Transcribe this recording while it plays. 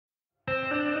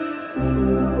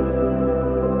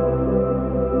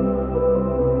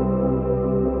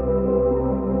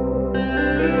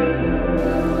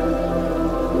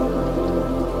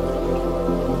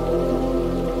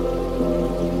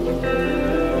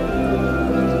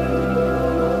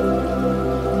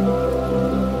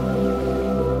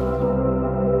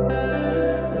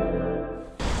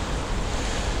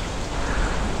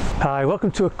Hi,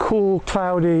 welcome to a cool,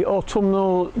 cloudy,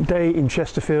 autumnal day in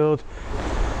Chesterfield.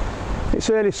 It's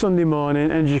early Sunday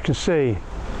morning and as you can see,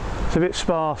 it's a bit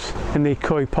sparse in the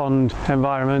koi pond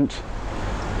environment.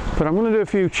 But I'm going to do a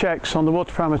few checks on the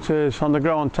water parameters on the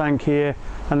grow on tank here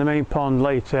and the main pond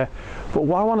later. But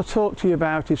what I want to talk to you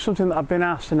about is something that I've been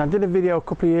asked, and I did a video a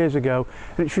couple of years ago,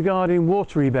 and it's regarding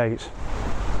water rebates.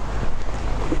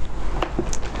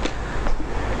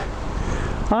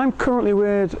 I'm currently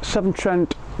with Severn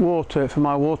Trent Water for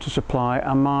my water supply,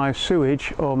 and my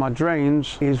sewage or my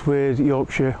drains is with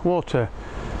Yorkshire Water.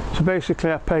 So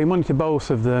basically I pay money to both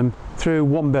of them through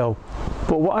one bill.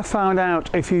 But what I found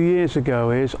out a few years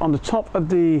ago is on the top of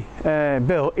the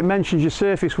bill it mentions your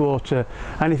surface water,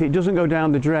 and if it doesn't go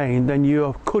down the drain then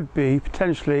you could be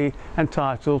potentially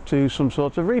entitled to some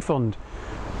sort of refund.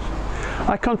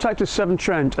 I contacted Severn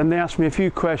Trent and they asked me a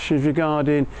few questions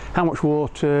regarding how much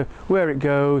water, where it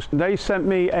goes. They sent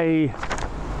me a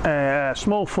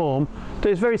small form that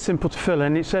is very simple to fill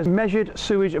in. It says Measured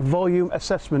Sewage Volume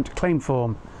Assessment Claim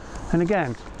Form, and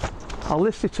again I'll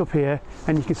list it up here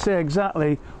and you can see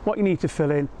exactly what you need to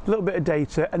fill in, a little bit of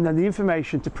data and then the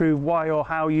information to prove why or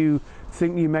how you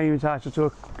think you may be entitled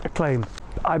to a claim.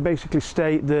 I basically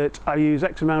state that I use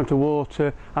X amount of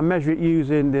water, I measure it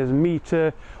using, there's a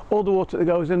meter, all the water that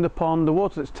goes in the pond, the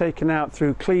water that's taken out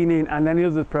through cleaning and any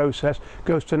other process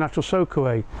goes to a natural soak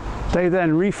away. They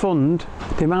then refund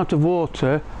the amount of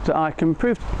water that I can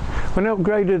prove. When I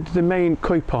upgraded the main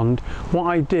koi pond, what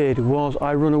I did was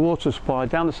I run a water supply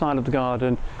down the side of the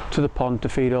garden to the pond to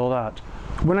feed all that.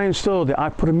 When I installed it, I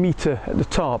put a meter at the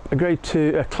top,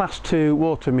 a class 2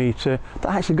 water meter that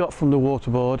I actually got from the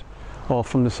water board or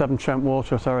from the Severn Trent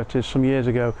Water Authorities some years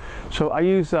ago. So I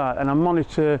use that and I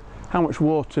monitor how much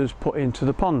water is put into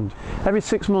the pond. Every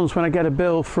 6 months when I get a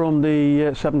bill from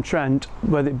the Severn Trent,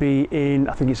 whether it be in,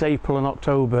 I think it's April and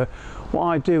October, what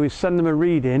I do is send them a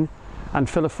reading and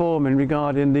fill a form in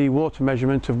regarding the water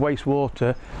measurement of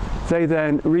wastewater. They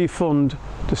then refund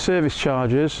the service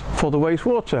charges for the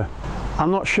wastewater. I'm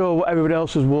not sure what everybody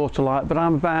else's water like, but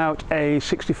I'm about a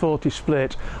 60-40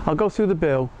 split. I'll go through the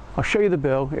bill, I'll show you the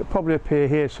bill, it'll probably appear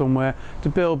here somewhere, the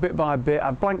bill bit by bit.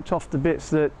 I've blanked off the bits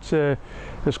that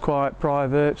is quite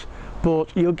private,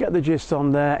 but you'll get the gist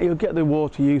on there, you'll get the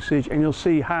water usage and you'll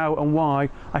see how and why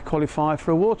I qualify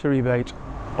for a water rebate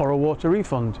or a water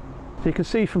refund. So you can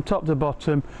see from top to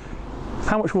bottom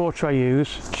how much water I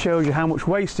use, shows you how much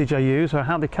wastage I use or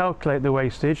how they calculate the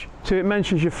wastage. So it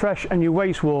mentions your fresh and your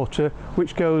wastewater,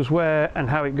 which goes where and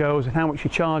how it goes and how much you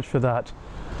charge for that.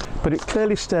 But it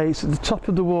clearly states at the top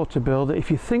of the water bill that if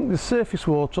you think the surface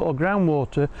water or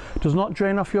groundwater does not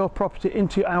drain off your property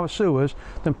into our sewers,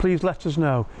 then please let us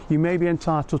know. You may be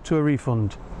entitled to a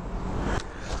refund.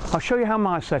 I'll show you how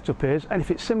my setup is, and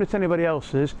if it's similar to anybody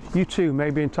else's, you too may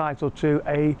be entitled to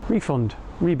a refund,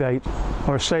 rebate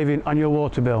or a saving on your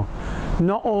water bill.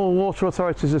 Not all water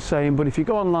authorities are the same, but if you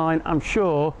go online I'm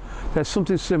sure there's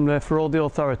something similar for all the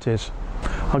authorities.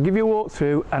 I'll give you a walk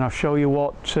through and I'll show you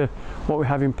what we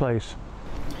have in place.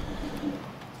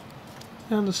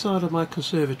 Down the side of my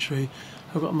conservatory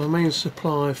I've got my main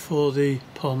supply for the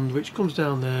pond, which comes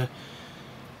down there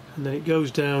and then it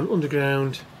goes down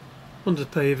underground, under the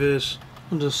pavers,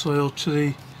 under the soil to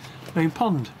the main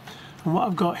pond. And what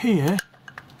I've got here,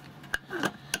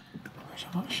 which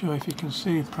I'm not sure if you can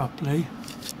see properly,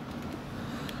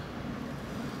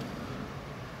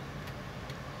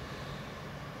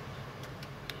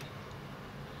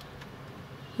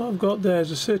 what I've got there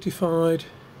is a certified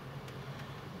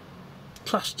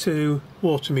class 2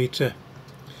 water meter,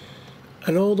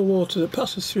 and all the water that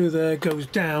passes through there goes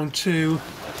down to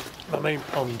my main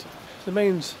pond. The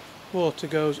main water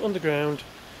goes underground,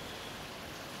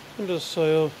 under the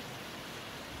soil,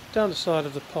 down the side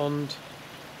of the pond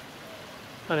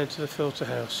and into the filter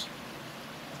house.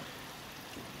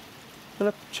 When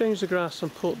I changed the grass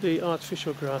and put the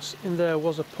artificial grass in, there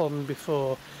was a pond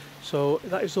before, so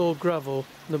that is all gravel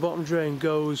and the bottom drain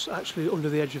goes actually under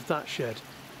the edge of that shed.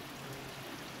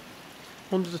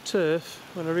 Under the turf,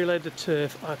 when I relayed the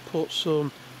turf, I put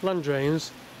some land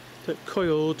drains that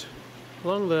coiled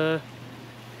along there,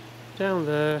 down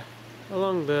there,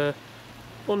 along there,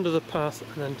 under the path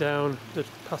and then down the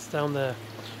path down there.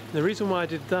 And the reason why I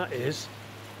did that is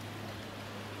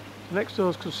the next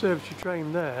door's conservatory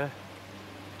drain there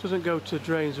doesn't go to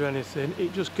drains or anything,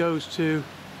 it just goes to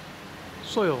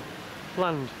soil,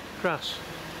 land, grass.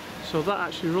 So that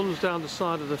actually runs down the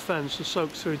side of the fence and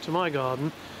soaks through into my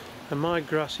garden, and my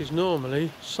grass is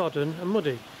normally sodden and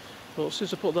muddy. But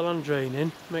since I put the land drain in,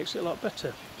 it makes it a lot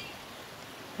better.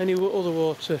 Any other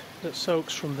water that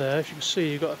soaks from there, as you can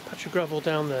see, you've got a patch of gravel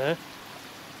down there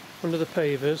under the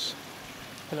pavers,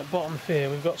 and at the bottom here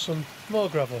we've got some more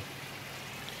gravel.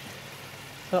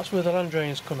 That's where the land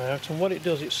drains come out, and what it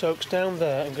does, it soaks down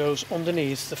there and goes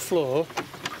underneath the floor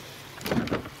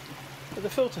of the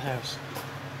filter house.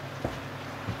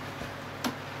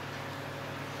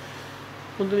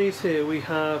 Underneath here we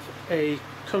have a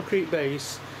concrete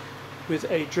base with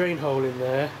a drain hole in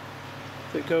there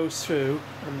that goes through,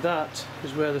 and that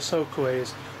is where the Secoh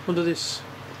is. Under this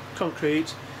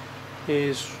concrete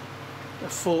is a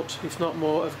foot, if not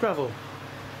more, of gravel.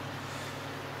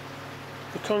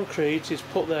 The concrete is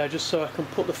put there just so I can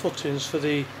put the footings for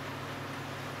the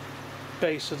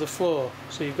base of the floor.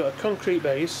 So you've got a concrete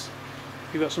base,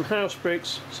 you've got some house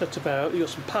bricks set about, you've got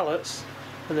some pallets,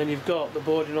 and then you've got the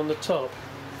boarding on the top.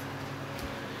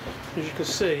 As you can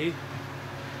see,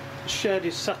 the shed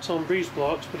is sat on breeze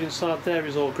blocks, but inside there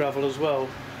is all gravel as well,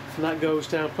 and that goes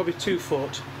down probably 2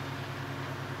 foot.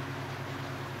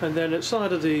 And then at the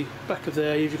side of the back of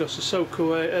there you've got the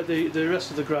Secoh, the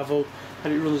rest of the gravel,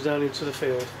 and it runs down into the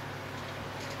field.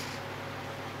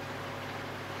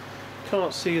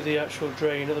 Can't see the actual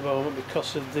drain at the moment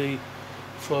because of the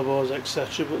floorboards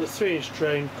etc, but the 3-inch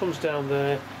drain comes down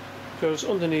there, goes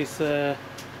underneath there,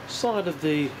 side of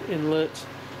the inlet,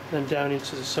 then down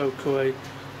into the Secoh.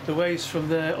 The waste from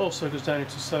there also goes down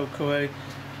into Secoh,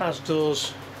 as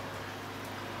does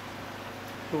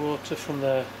the water from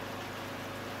there.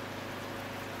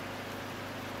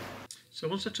 So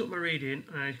once I took my reading,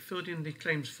 I filled in the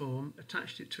claims form,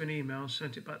 attached it to an email,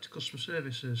 sent it back to customer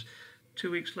services. 2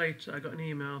 weeks later I got an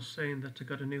email saying that I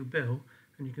got a new bill,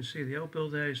 and you can see the old bill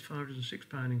there is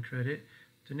 £506 in credit,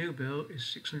 the new bill is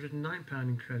 £609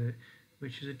 in credit,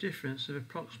 which is a difference of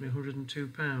approximately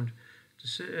 £102.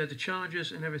 The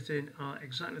charges and everything are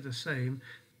exactly the same,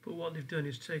 but what they've done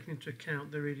is taken into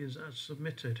account the readings as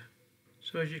submitted.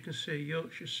 So as you can see,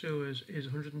 Yorkshire Sewers is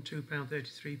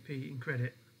 £102.33p in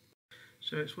credit.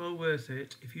 So it's well worth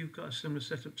it if you've got a similar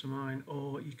setup to mine,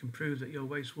 or you can prove that your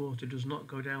wastewater does not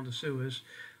go down the sewers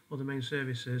or the main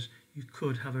services, you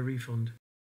could have a refund.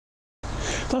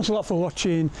 Thanks a lot for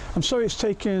watching. I'm sorry it's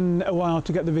taken a while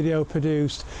to get the video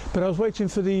produced, but I was waiting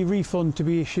for the refund to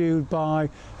be issued by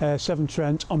Severn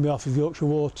Trent on behalf of Yorkshire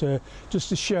Water, just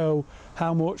to show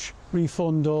how much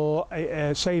refund or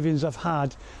savings I've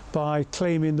had by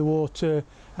claiming the water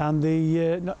and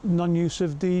the non-use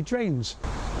of the drains.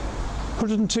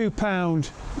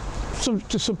 £102,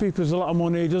 to some people is a lot of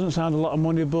money. It doesn't sound a lot of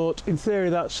money, but in theory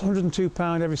that's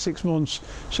 £102 every 6 months,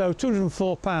 so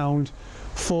 £204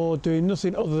 for doing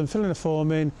nothing other than filling a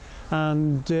form in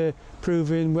and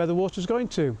proving where the water's going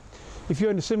to. If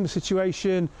you're in a similar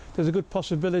situation, there's a good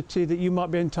possibility that you might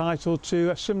be entitled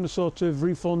to a similar sort of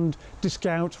refund,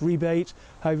 discount, rebate,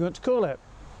 however you want to call it.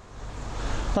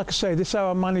 Like I say, this is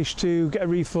how I managed to get a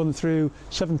refund through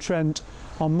Severn Trent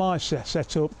on my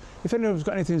setup. If anyone's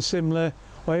got anything similar,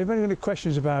 or if anyone has any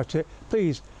questions about it,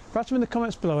 please write them in the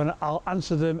comments below and I'll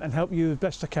answer them and help you as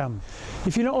best I can.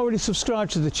 If you're not already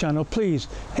subscribed to the channel, please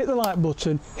hit the like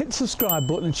button, hit the subscribe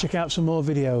button and check out some more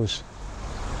videos.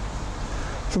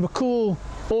 From a cool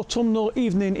autumnal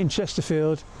evening in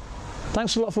Chesterfield,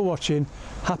 thanks a lot for watching.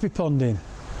 Happy ponding.